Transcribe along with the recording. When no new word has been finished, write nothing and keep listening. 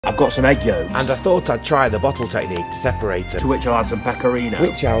I've got some egg yolks. And I thought I'd try the bottle technique to separate them. To which I'll add some pecorino.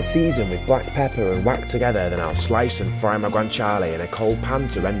 Which I'll season with black pepper and whack together, then I'll slice and fry my guanciale in a cold pan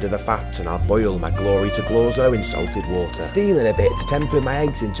to render the fat, and I'll boil my glory to glorzo in salted water. Steaming a bit to temper my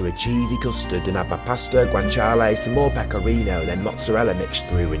eggs into a cheesy custard, and add my pasta, guanciale, some more pecorino, then mozzarella mixed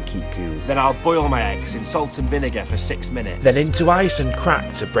through and keep cool. Then I'll boil my eggs in salt and vinegar for 6 minutes. Then into ice and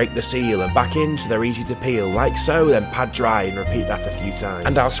crack to break the seal, and back in so they're easy to peel, like so, then pad dry and repeat that a few times.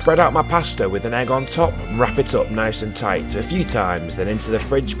 And I'll spread out my pasta with an egg on top and wrap it up nice and tight a few times, then into the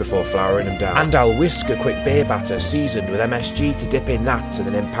fridge before flouring them down. And I'll whisk a quick beer batter seasoned with MSG to dip in that, and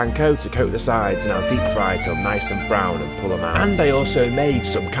then in panko to coat the sides, and I'll deep fry till nice and brown and pull them out. And I also made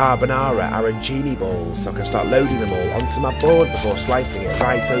some carbonara arancini balls so I can start loading them all onto my board before slicing it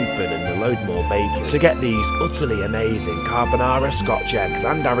right open and load more bacon. To get these utterly amazing carbonara, scotch eggs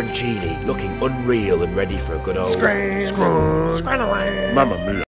and arancini looking unreal and ready for a good old Mamma mia.